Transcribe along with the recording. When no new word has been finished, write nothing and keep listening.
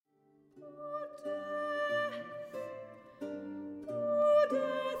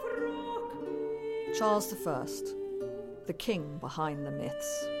Charles I, the king behind the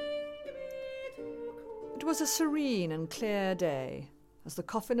myths. It was a serene and clear day as the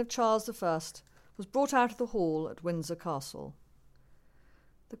coffin of Charles I was brought out of the hall at Windsor Castle.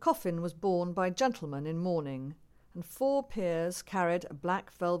 The coffin was borne by gentlemen in mourning, and 4 peers carried a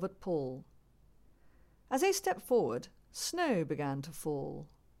black velvet pall. As they stepped forward, snow began to fall.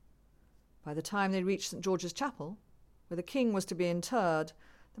 By the time they reached St. George's Chapel, where the king was to be interred,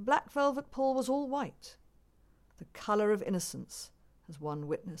 the black velvet pall was all white, the colour of innocence, as one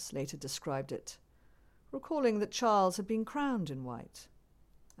witness later described it, recalling that Charles had been crowned in white.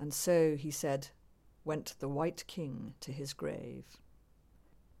 And so, he said, went the White King to his grave.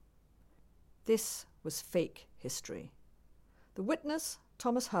 This was fake history. The witness,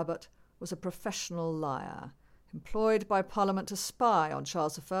 Thomas Herbert, was a professional liar, employed by Parliament to spy on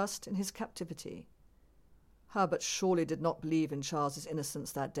Charles I in his captivity. Herbert surely did not believe in Charles's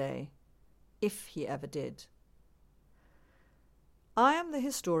innocence that day, if he ever did. I am the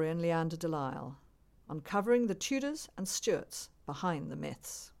historian Leander de Lisle, uncovering the Tudors and Stuarts behind the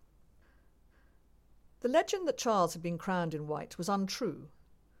myths. The legend that Charles had been crowned in white was untrue,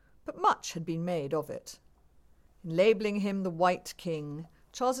 but much had been made of it. In labelling him the White King,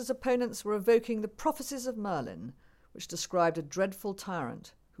 Charles's opponents were evoking the prophecies of Merlin, which described a dreadful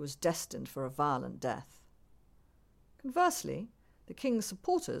tyrant who was destined for a violent death. Conversely, the king's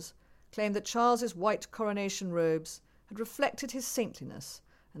supporters claimed that Charles's white coronation robes had reflected his saintliness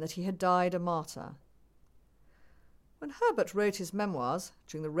and that he had died a martyr. When Herbert wrote his memoirs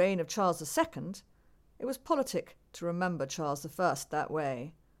during the reign of Charles II, it was politic to remember Charles I that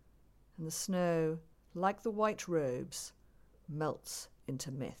way, and the snow, like the white robes, melts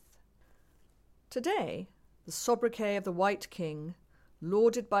into myth. Today, the sobriquet of the White King,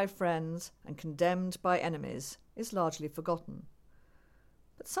 lauded by friends and condemned by enemies, is largely forgotten.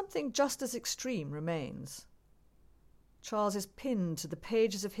 But something just as extreme remains. Charles is pinned to the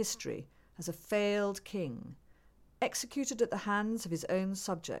pages of history as a failed king, executed at the hands of his own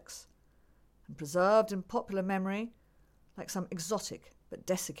subjects, and preserved in popular memory like some exotic but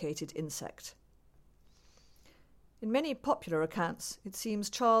desiccated insect. In many popular accounts, it seems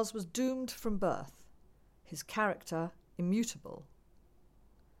Charles was doomed from birth, his character immutable.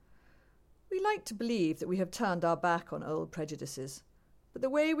 We like to believe that we have turned our back on old prejudices, but the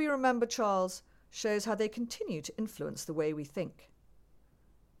way we remember Charles shows how they continue to influence the way we think.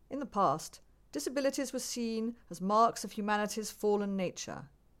 In the past, disabilities were seen as marks of humanity's fallen nature.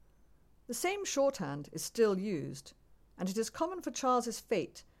 The same shorthand is still used, and it is common for Charles's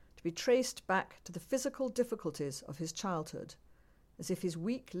fate to be traced back to the physical difficulties of his childhood, as if his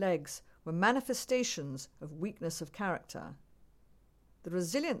weak legs were manifestations of weakness of character. The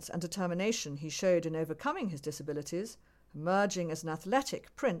resilience and determination he showed in overcoming his disabilities, emerging as an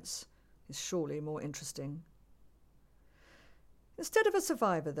athletic prince, is surely more interesting. Instead of a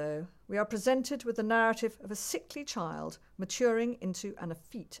survivor, though, we are presented with the narrative of a sickly child maturing into an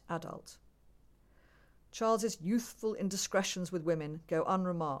effete adult. Charles's youthful indiscretions with women go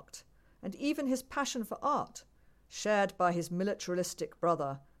unremarked, and even his passion for art, shared by his militaristic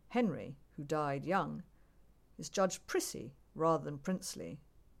brother, Henry, who died young, is judged prissy rather than princely.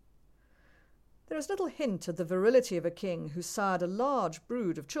 There is little hint of the virility of a king who sired a large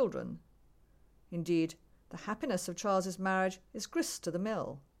brood of children. Indeed, the happiness of Charles's marriage is grist to the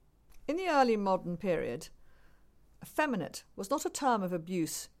mill. In the early modern period, effeminate was not a term of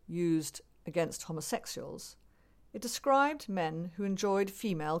abuse used against homosexuals. It described men who enjoyed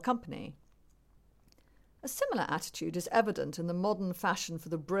female company. A similar attitude is evident in the modern fashion for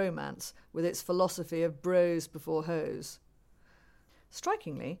the bromance, with its philosophy of bros before hoes.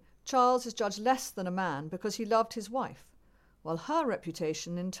 Strikingly, Charles is judged less than a man because he loved his wife, while her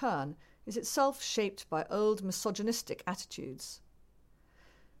reputation, in turn, is itself shaped by old misogynistic attitudes.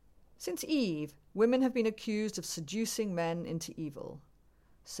 Since Eve, women have been accused of seducing men into evil.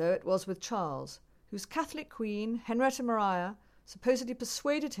 So it was with Charles, whose Catholic queen, Henrietta Maria, supposedly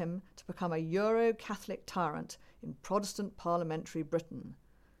persuaded him to become a Euro-Catholic tyrant in Protestant parliamentary Britain,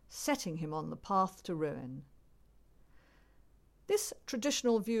 setting him on the path to ruin. This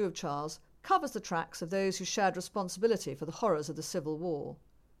traditional view of Charles covers the tracks of those who shared responsibility for the horrors of the Civil War.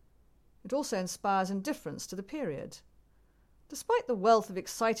 It also inspires indifference to the period. Despite the wealth of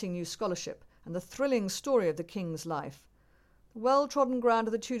exciting new scholarship and the thrilling story of the king's life, the well-trodden ground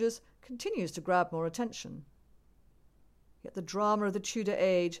of the Tudors continues to grab more attention. Yet the drama of the Tudor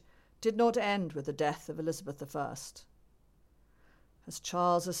age did not end with the death of Elizabeth I. As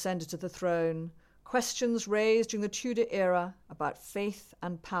Charles ascended to the throne, questions raised during the Tudor era about faith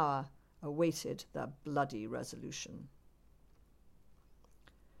and power awaited their bloody resolution.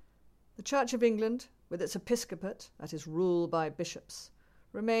 The Church of England, with its episcopate, that is, rule by bishops,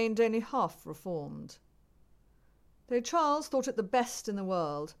 remained only half reformed. Though Charles thought it the best in the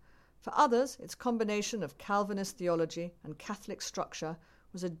world, for others its combination of Calvinist theology and Catholic structure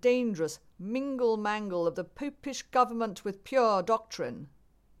was a dangerous mingle-mangle of the popish government with pure doctrine.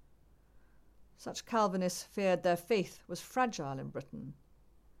 Such Calvinists feared their faith was fragile in Britain.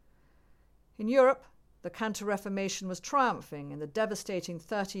 In Europe, the Counter-Reformation was triumphing in the devastating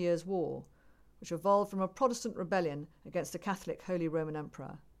 30 Years' War, which evolved from a Protestant rebellion against the Catholic Holy Roman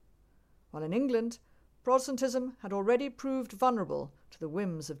Emperor. While in England, Protestantism had already proved vulnerable to the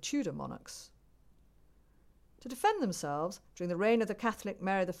whims of Tudor monarchs. To defend themselves during the reign of the Catholic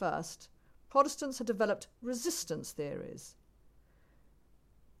Mary I, Protestants had developed resistance theories.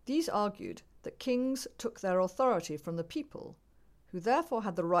 These argued that kings took their authority from the people, who therefore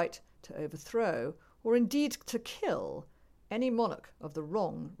had the right to overthrow, or indeed to kill, any monarch of the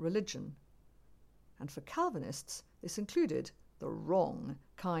wrong religion. And for Calvinists, this included the wrong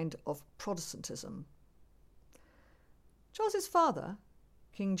kind of Protestantism. Charles's father,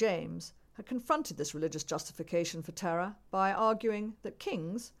 King James, had confronted this religious justification for terror by arguing that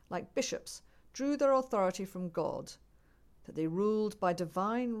kings, like bishops, drew their authority from God, that they ruled by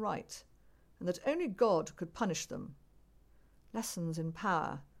divine right, and that only God could punish them. Lessons in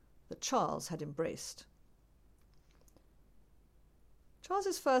power that Charles had embraced.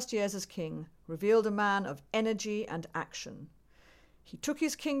 Charles's first years as king revealed a man of energy and action. He took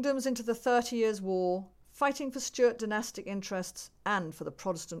his kingdoms into the 30 Years' War, fighting for Stuart dynastic interests and for the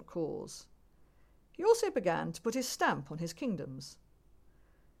Protestant cause. He also began to put his stamp on his kingdoms.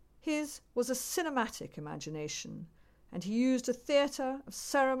 His was a cinematic imagination, and he used a theatre of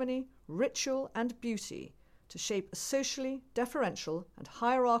ceremony, ritual, and beauty to shape a socially deferential and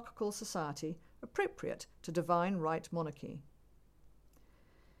hierarchical society appropriate to divine right monarchy.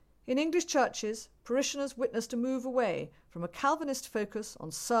 In English churches, parishioners witnessed a move away from a Calvinist focus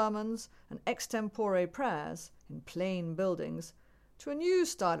on sermons and extempore prayers in plain buildings to a new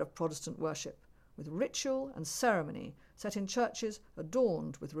style of Protestant worship, with ritual and ceremony set in churches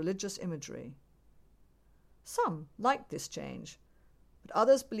adorned with religious imagery. Some liked this change, but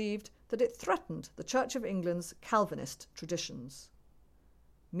others believed that it threatened the Church of England's Calvinist traditions.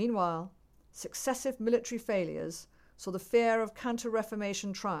 Meanwhile, successive military failures saw the fear of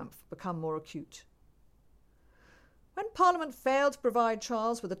Counter-Reformation triumph become more acute. When Parliament failed to provide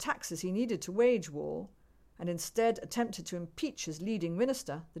Charles with the taxes he needed to wage war, and instead attempted to impeach his leading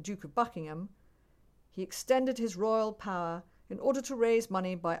minister, the Duke of Buckingham, he extended his royal power in order to raise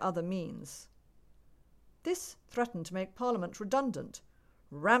money by other means. This threatened to make Parliament redundant,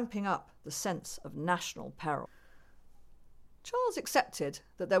 ramping up the sense of national peril. Charles accepted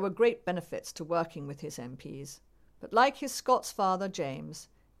that there were great benefits to working with his MPs, but like his Scots father James,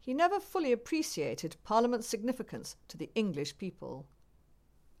 he never fully appreciated Parliament's significance to the English people.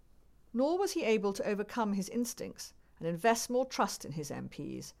 Nor was he able to overcome his instincts and invest more trust in his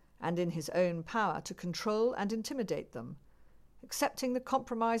MPs and in his own power to control and intimidate them, accepting the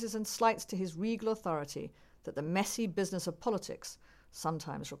compromises and slights to his regal authority that the messy business of politics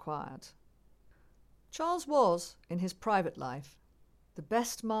sometimes required. Charles was, in his private life, the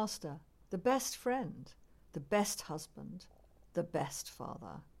best master, the best friend, the best husband, the best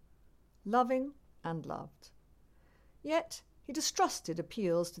father, loving and loved. Yet he distrusted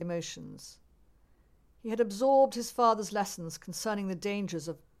appeals to the emotions. He had absorbed his father's lessons concerning the dangers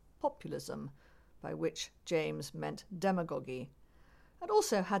of populism, by which James meant demagogy, and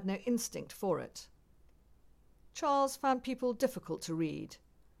also had no instinct for it. Charles found people difficult to read,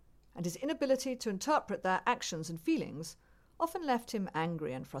 and his inability to interpret their actions and feelings often left him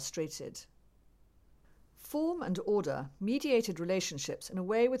angry and frustrated. Form and order mediated relationships in a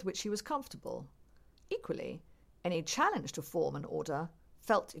way with which he was comfortable. Equally, any challenge to form and order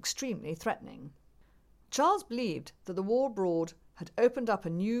felt extremely threatening. Charles believed that the war abroad had opened up a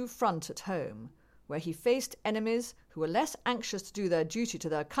new front at home, where he faced enemies who were less anxious to do their duty to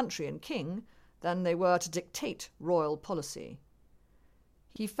their country and king than they were to dictate royal policy.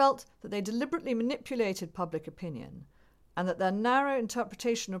 He felt that they deliberately manipulated public opinion, and that their narrow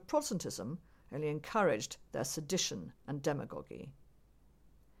interpretation of Protestantism only encouraged their sedition and demagogy.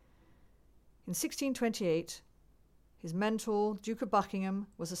 In 1628, his mentor, Duke of Buckingham,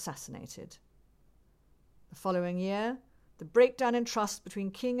 was assassinated. The following year, the breakdown in trust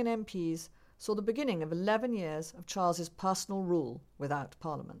between king and MPs saw the beginning of 11 years of Charles's personal rule without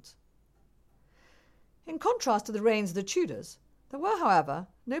Parliament. In contrast to the reigns of the Tudors, there were, however,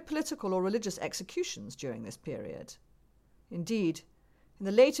 no political or religious executions during this period. Indeed, in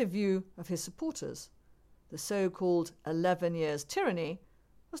the later view of his supporters, the so-called 11 Years' Tyranny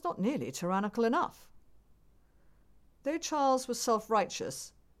was not nearly tyrannical enough. Though Charles was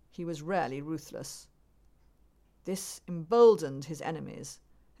self-righteous, he was rarely ruthless. This emboldened his enemies,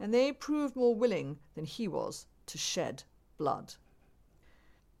 and they proved more willing than he was to shed blood.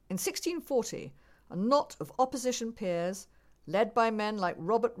 In 1640, a knot of opposition peers, led by men like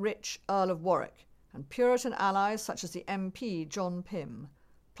Robert Rich, Earl of Warwick, and Puritan allies such as the MP John Pym,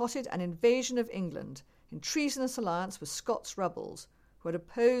 plotted an invasion of England in treasonous alliance with Scots rebels who had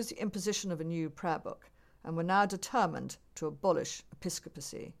opposed the imposition of a new prayer book and were now determined to abolish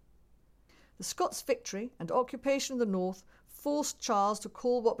episcopacy. The Scots' victory and occupation of the north forced Charles to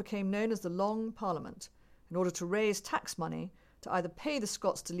call what became known as the Long Parliament in order to raise tax money to either pay the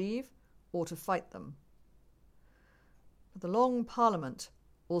Scots to leave or to fight them. But the Long Parliament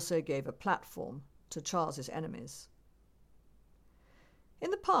also gave a platform to Charles's enemies.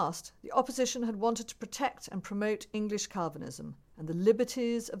 In the past, the opposition had wanted to protect and promote English Calvinism and the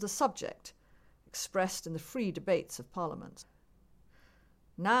liberties of the subject expressed in the free debates of Parliament.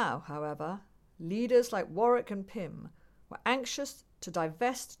 Now, however, leaders like Warwick and Pym were anxious to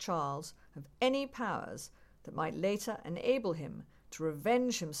divest Charles of any powers that might later enable him to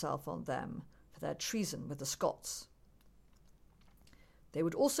revenge himself on them for their treason with the Scots. They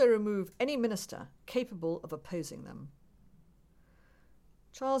would also remove any minister capable of opposing them.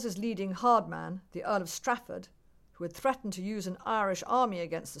 Charles's leading hard man, the Earl of Strafford, who had threatened to use an Irish army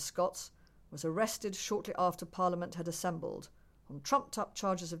against the Scots, was arrested shortly after Parliament had assembled on trumped-up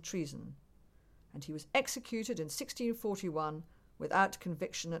charges of treason, and he was executed in 1641 without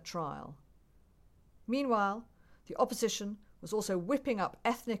conviction at trial. Meanwhile, the opposition was also whipping up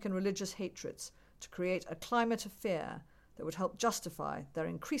ethnic and religious hatreds to create a climate of fear that would help justify their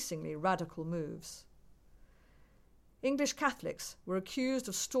increasingly radical moves. English Catholics were accused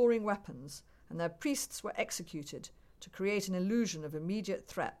of storing weapons, and their priests were executed to create an illusion of immediate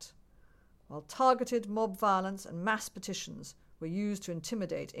threat, while targeted mob violence and mass petitions were used to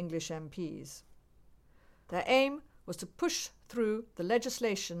intimidate English MPs. Their aim was to push through the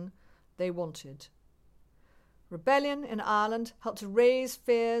legislation they wanted. Rebellion in Ireland helped to raise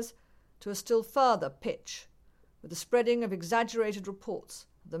fears to a still further pitch, with the spreading of exaggerated reports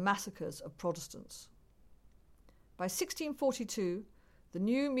of the massacres of Protestants. By 1642, the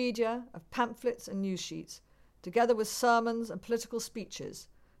new media of pamphlets and news sheets, together with sermons and political speeches,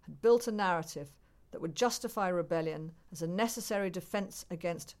 had built a narrative that would justify rebellion as a necessary defence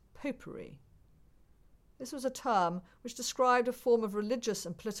against popery. This was a term which described a form of religious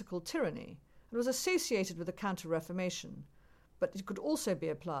and political tyranny and was associated with the Counter-Reformation, but it could also be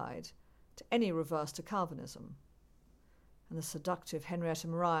applied to any reverse to Calvinism. And the seductive Henrietta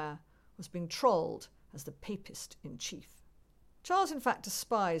Maria was being trolled as the papist in chief. Charles, in fact,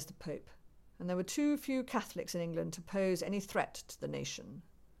 despised the Pope, and there were too few Catholics in England to pose any threat to the nation.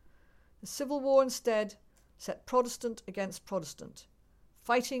 The Civil War instead set Protestant against Protestant,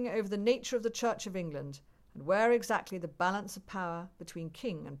 fighting over the nature of the Church of England and where exactly the balance of power between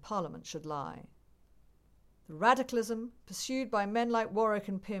king and parliament should lie. The radicalism pursued by men like Warwick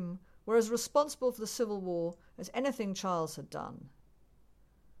and Pym were as responsible for the Civil War as anything Charles had done.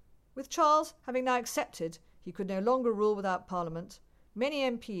 With Charles having now accepted he could no longer rule without Parliament, many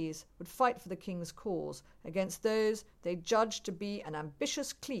MPs would fight for the king's cause against those they judged to be an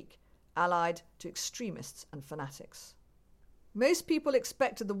ambitious clique allied to extremists and fanatics. Most people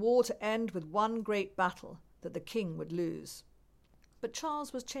expected the war to end with one great battle that the king would lose. But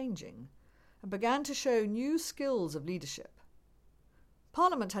Charles was changing and began to show new skills of leadership.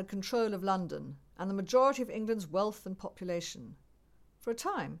 Parliament had control of London and the majority of England's wealth and population. For a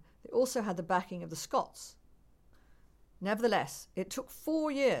time, they also had the backing of the Scots. Nevertheless, it took 4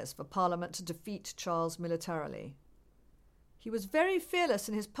 years for Parliament to defeat Charles militarily. He was very fearless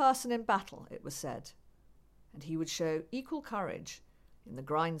in his person in battle, it was said, and he would show equal courage in the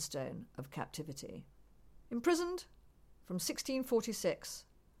grindstone of captivity. Imprisoned from 1646,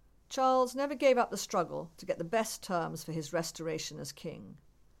 Charles never gave up the struggle to get the best terms for his restoration as king.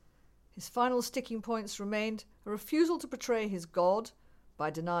 His final sticking points remained a refusal to betray his God by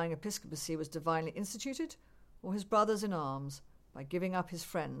denying episcopacy was divinely instituted, or his brothers in arms by giving up his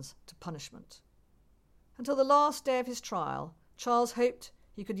friends to punishment. Until the last day of his trial, Charles hoped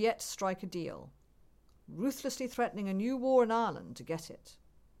he could yet strike a deal, ruthlessly threatening a new war in Ireland to get it.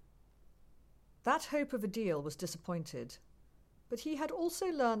 That hope of a deal was disappointed, but he had also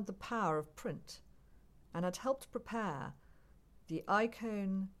learned the power of print and had helped prepare the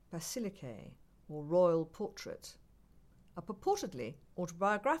Icone Basilicae, or Royal Portrait, a purportedly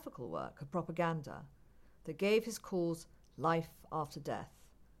autobiographical work of propaganda that gave his cause life after death,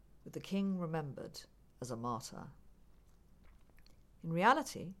 with the king remembered as a martyr. In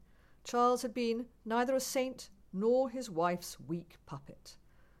reality, Charles had been neither a saint nor his wife's weak puppet,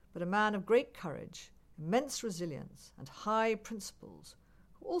 but a man of great courage, immense resilience, and high principles,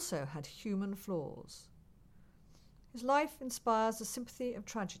 who also had human flaws. His life inspires the sympathy of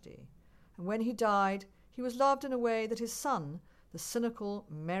tragedy, and when he died, he was loved in a way that his son, the cynical,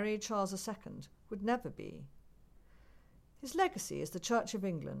 merry Charles II, would never be. His legacy is the Church of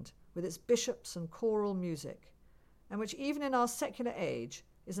England, with its bishops and choral music, and which even in our secular age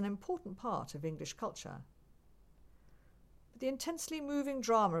is an important part of English culture. But the intensely moving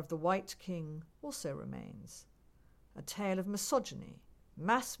drama of the White King also remains, a tale of misogyny,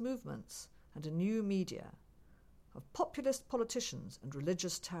 mass movements, and a new media, of populist politicians and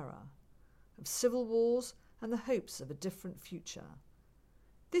religious terror, of civil wars and the hopes of a different future.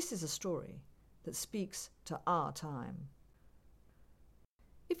 This is a story that speaks to our time.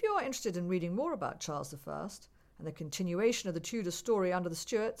 If you are interested in reading more about Charles I and the continuation of the Tudor story under the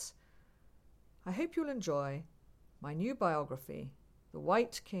Stuarts, I hope you'll enjoy my new biography, The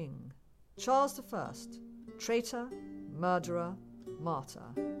White King, Charles I, Traitor, Murderer, Martyr.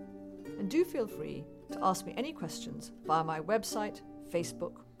 And do feel free to ask me any questions via my website,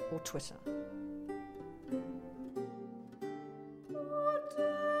 Facebook, or Twitter.